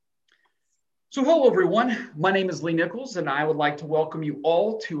So hello everyone, my name is Lee Nichols and I would like to welcome you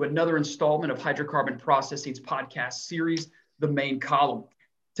all to another installment of Hydrocarbon Processing's podcast series, The Main Column.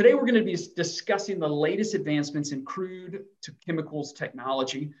 Today we're going to be discussing the latest advancements in crude to chemicals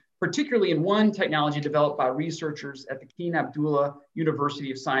technology, particularly in one technology developed by researchers at the King Abdullah University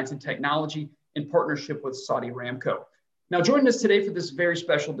of Science and Technology in partnership with Saudi Aramco. Now joining us today for this very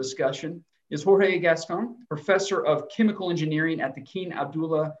special discussion is Jorge Gascon, Professor of Chemical Engineering at the King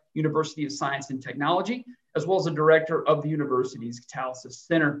Abdullah University of Science and Technology, as well as the Director of the university's Catalysis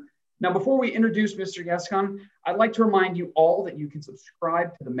Center. Now, before we introduce Mr. Gascon, I'd like to remind you all that you can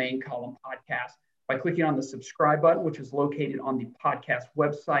subscribe to the Main Column podcast by clicking on the subscribe button, which is located on the podcast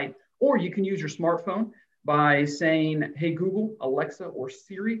website, or you can use your smartphone by saying, "Hey Google, Alexa, or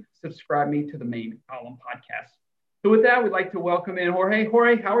Siri, subscribe me to the Main Column podcast." So with that, we'd like to welcome in Jorge.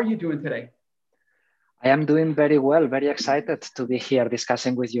 Jorge, how are you doing today? I am doing very well, very excited to be here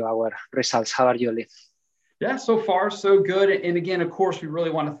discussing with you our results. How are you, Lee? Yeah, so far so good. And again, of course, we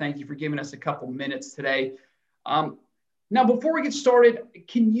really want to thank you for giving us a couple minutes today. Now, before we get started,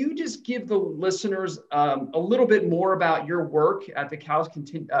 can you just give the listeners a little bit more about your work at the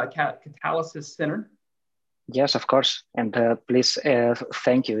Catalysis Center? Yes, of course. And please,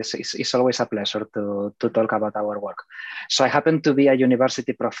 thank you. It's always a pleasure to talk about our work. So I happen to be a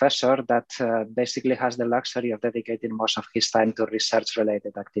university professor that basically has the luxury of dedicating most of his time to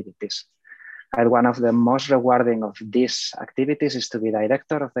research-related activities. And one of the most rewarding of these activities is to be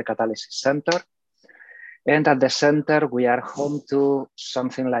director of the Catalysis Center. And at the center, we are home to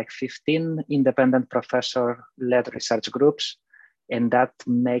something like 15 independent professor-led research groups. And that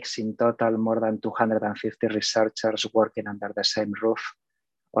makes in total more than 250 researchers working under the same roof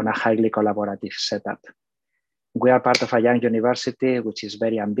on a highly collaborative setup. We are part of a young university, which is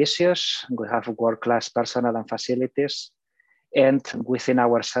very ambitious. We have world-class personnel and facilities. And within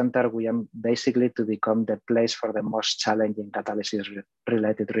our center, we aim basically to become the place for the most challenging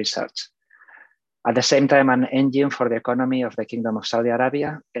catalysis-related research. At the same time, an engine for the economy of the Kingdom of Saudi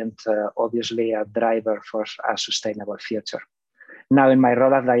Arabia, and obviously a driver for a sustainable future. Now, in my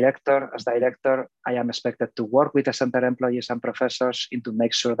role as director, I am expected to work with the center employees and professors to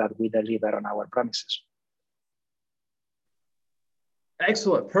make sure that we deliver on our promises.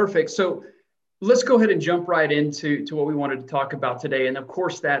 Excellent, perfect. So let's go ahead and jump right into what we wanted to talk about today. And of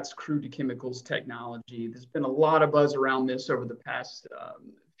course, that's crude to chemicals technology. There's been a lot of buzz around this over the past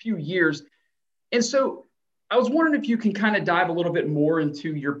few years. And so I was wondering if you can kind of dive a little bit more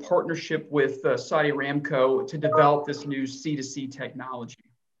into your partnership with Saudi Aramco to develop this new C2C technology.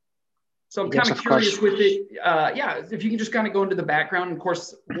 So I'm kind of curious with it. If you can just kind of go into the background, and of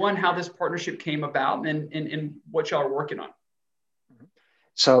course, one, how this partnership came about and what y'all are working on.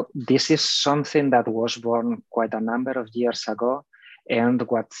 So this is something that was born quite a number of years ago. And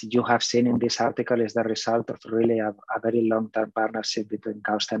what you have seen in this article is the result of really a very long-term partnership between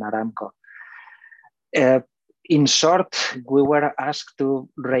KAUST and Aramco. In short, we were asked to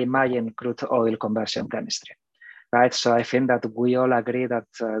reimagine crude oil conversion chemistry, right? So I think that we all agree that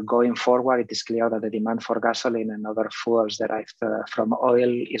going forward, it is clear that the demand for gasoline and other fuels derived from oil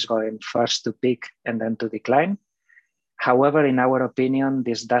is going first to peak and then to decline. However, in our opinion,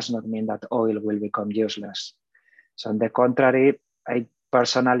 this does not mean that oil will become useless. So on the contrary, I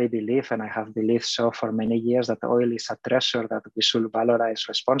personally believe, and I have believed so for many years, that oil is a treasure that we should valorize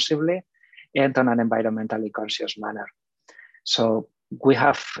responsibly and on an environmentally conscious manner. So we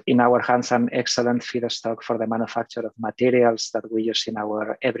have in our hands an excellent feedstock for the manufacture of materials that we use in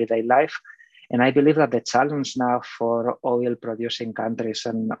our everyday life. And I believe that the challenge now for oil producing countries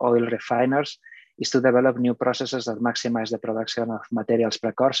and oil refiners is to develop new processes that maximize the production of materials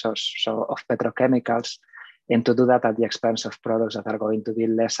precursors, so of petrochemicals, and to do that at the expense of products that are going to be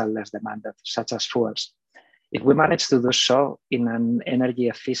less and less demanded, such as fuels. If we manage to do so in an energy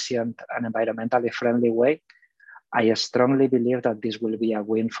efficient and environmentally friendly way, I strongly believe that this will be a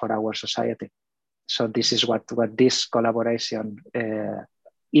win for our society. So this is what this collaboration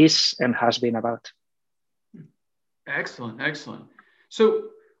is and has been about. Excellent, excellent.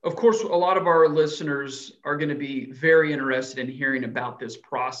 So, of course, a lot of our listeners are going to be very interested in hearing about this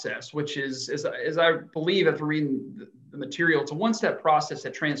process, which is, as I believe after reading the material, it's a one-step process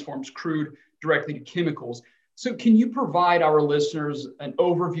that transforms crude directly to chemicals. So can you provide our listeners an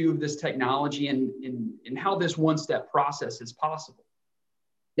overview of this technology and how this one-step process is possible?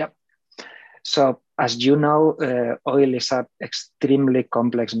 Yep. So as you know, oil is an extremely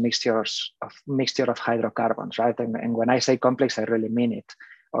complex mixture of hydrocarbons, right? And when I say complex, I really mean it.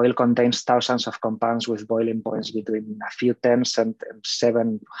 Oil contains thousands of compounds with boiling points between a few tens and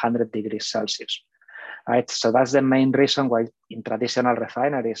 700 degrees Celsius. right? So that's the main reason why in traditional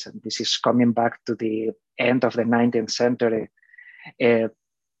refineries, and this is coming back to the end of the 19th century,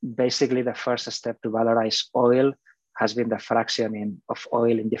 basically the first step to valorize oil has been the fractioning of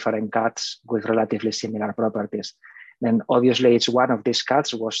oil in different cuts with relatively similar properties. Then obviously each one of these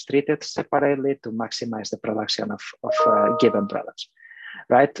cuts was treated separately to maximize the production of given products,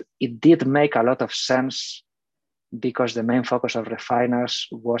 right? It did make a lot of sense because the main focus of refiners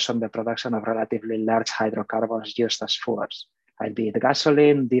was on the production of relatively large hydrocarbons used as fuels, be it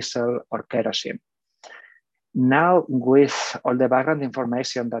gasoline, diesel, or kerosene. Now, with all the background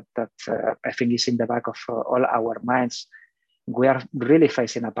information that I think is in the back of all our minds, we are really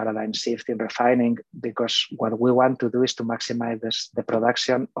facing a paradigm shift in refining because what we want to do is to maximize the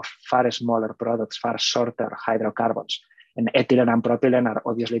production of far smaller products, far shorter hydrocarbons. And ethylene and propylene are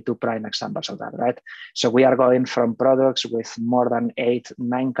obviously two prime examples of that, right? So we are going from products with more than 8,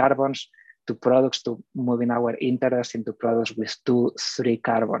 9 carbons to products to moving our interest into products with 2, 3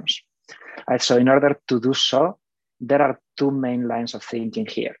 carbons. Right, so in order to do so, there are two main lines of thinking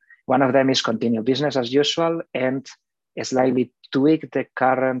here. One of them is continue business as usual and slightly tweak the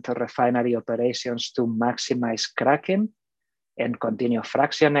current refinery operations to maximize cracking and continue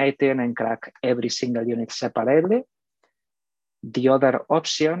fractionating and crack every single unit separately. The other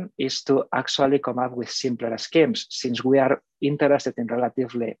option is to actually come up with simpler schemes. Since we are interested in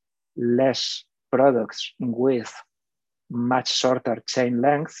relatively less products with much shorter chain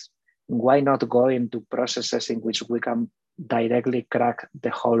lengths, why not go into processes in which we can directly crack the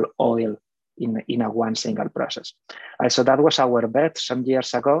whole oil in a one single process? So that was our bet some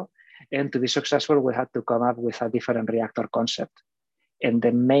years ago. And to be successful, we had to come up with a different reactor concept. And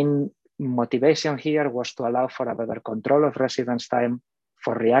the main motivation here was to allow for a better control of residence time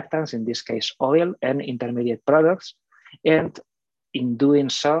for reactants, in this case, oil and intermediate products. And in doing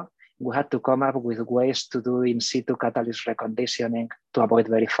so, we had to come up with ways to do in situ catalyst reconditioning to avoid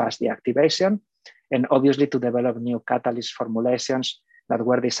very fast deactivation, and obviously to develop new catalyst formulations that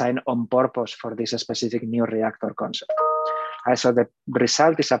were designed on purpose for this specific new reactor concept. So the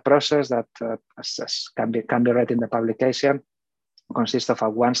result is a process that, as can be read in the publication, consists of a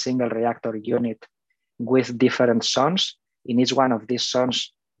one single reactor unit with different zones. In each one of these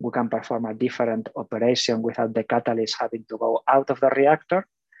zones, we can perform a different operation without the catalyst having to go out of the reactor.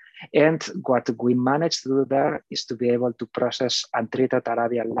 And what we managed to do there is to be able to process untreated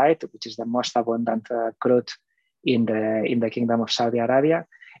Arabian light, which is the most abundant crude in the Kingdom of Saudi Arabia,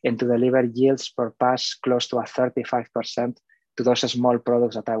 and to deliver yields per pass close to a 35% to those small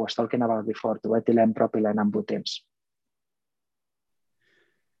products that I was talking about before, to ethylene, propylene, and butenes.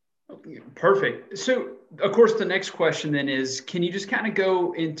 Perfect. So, of course, the next question then is, can you just kind of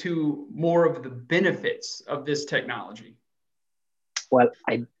go into more of the benefits of this technology? Well,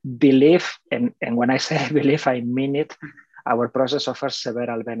 I believe, and when I say I believe, I mean it, our process offers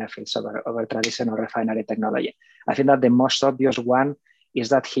several benefits over traditional refinery technology. I think that the most obvious one is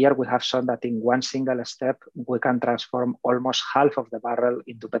that here we have shown that in one single step, we can transform almost half of the barrel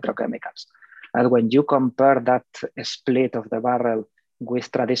into petrochemicals. And when you compare that split of the barrel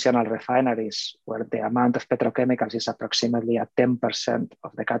with traditional refineries, where the amount of petrochemicals is approximately at 10%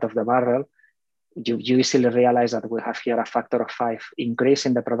 of the cut of the barrel, you easily realize that we have here a factor of 5 increase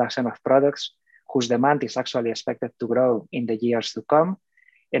in the production of products whose demand is actually expected to grow in the years to come,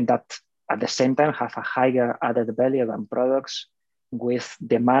 and that at the same time have a higher added value than products with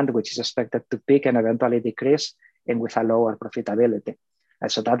demand which is expected to peak and eventually decrease and with a lower profitability.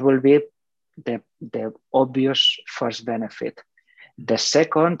 And so that will be the obvious first benefit. The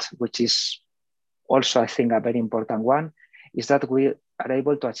second, which is also I think a very important one, is that we are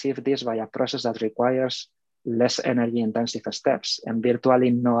able to achieve this by a process that requires less energy intensive steps and virtually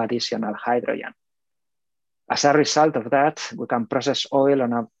no additional hydrogen. As a result of that, we can process oil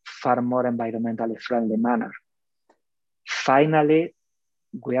in a far more environmentally friendly manner. Finally,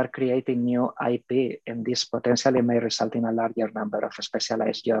 we are creating new IP, and this potentially may result in a larger number of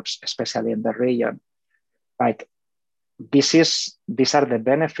specialized jobs, especially in the region. Right? These are the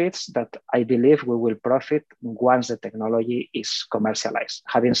benefits that I believe we will profit once the technology is commercialized.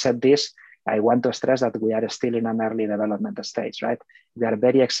 Having said this, I want to stress that we are still in an early development stage, right? We are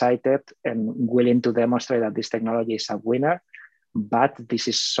very excited and willing to demonstrate that this technology is a winner, but this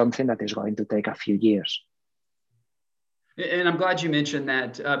is something that is going to take a few years. And I'm glad you mentioned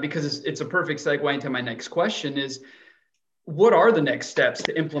that because it's a perfect segue into my next question is, what are the next steps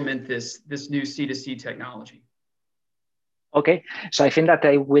to implement this new C2C technology? Okay, so I think that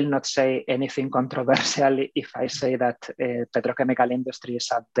I will not say anything controversial if I say that petrochemical industry is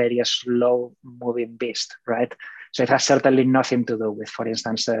a very slow moving beast, right? So it has certainly nothing to do with, for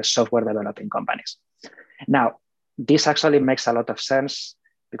instance, software developing companies. Now, this actually makes a lot of sense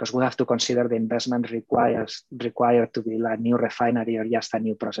because we have to consider the investment required to build a new refinery or just a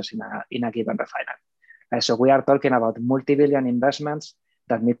new process in a given refinery. So we are talking about multi-billion investments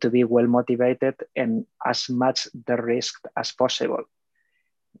that need to be well motivated and as much de-risked as possible.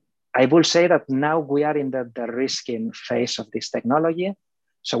 I will say that now we are in the de-risking phase of this technology.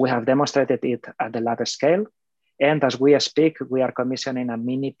 So we have demonstrated it at the lab scale. And as we speak, we are commissioning a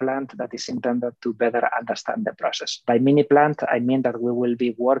mini plant that is intended to better understand the process. By mini plant, I mean that we will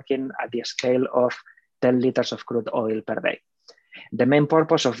be working at the scale of 10 liters of crude oil per day. The main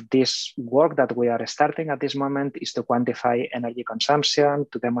purpose of this work that we are starting at this moment is to quantify energy consumption,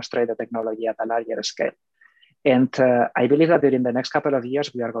 to demonstrate the technology at a larger scale. And I believe that during the next couple of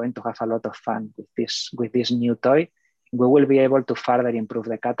years, we are going to have a lot of fun with this new toy. We will be able to further improve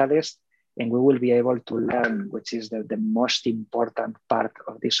the catalyst, and we will be able to learn, which is the most important part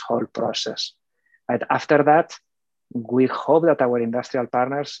of this whole process. And after that, we hope that our industrial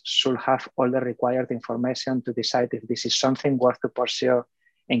partners should have all the required information to decide if this is something worth to pursue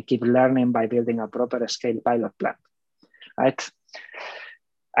and keep learning by building a proper scale pilot plant. Right?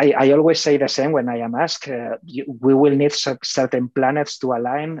 I always say the same when I am asked, we will need certain planets to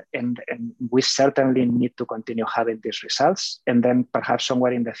align, and we certainly need to continue having these results. And then perhaps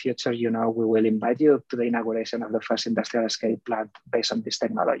somewhere in the future, we will invite you to the inauguration of the first industrial scale plant based on this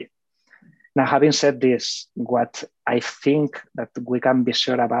technology. Now, having said this, what I think that we can be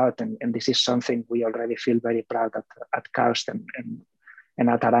sure about, and this is something we already feel very proud at Karst and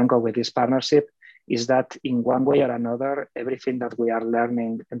at Aramco with this partnership, is that in one way or another, everything that we are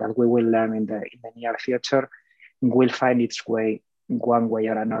learning and that we will learn in the near future will find its way in one way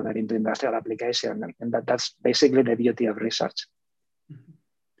or another into industrial application. And that's basically the beauty of research.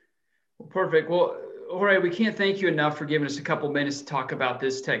 Well, perfect. Well, Jorge, we can't thank you enough for giving us a couple minutes to talk about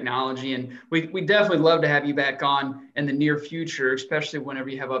this technology. And we definitely love to have you back on in the near future, especially whenever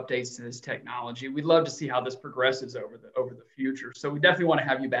you have updates to this technology. We'd love to see how this progresses over the future. So we definitely want to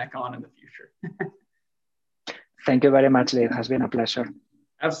have you back on in the future. Thank you very much, Lee. It has been a pleasure.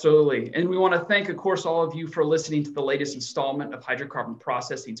 Absolutely. And we want to thank, of course, all of you for listening to the latest installment of Hydrocarbon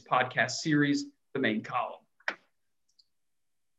Processing's podcast series, The Main Column.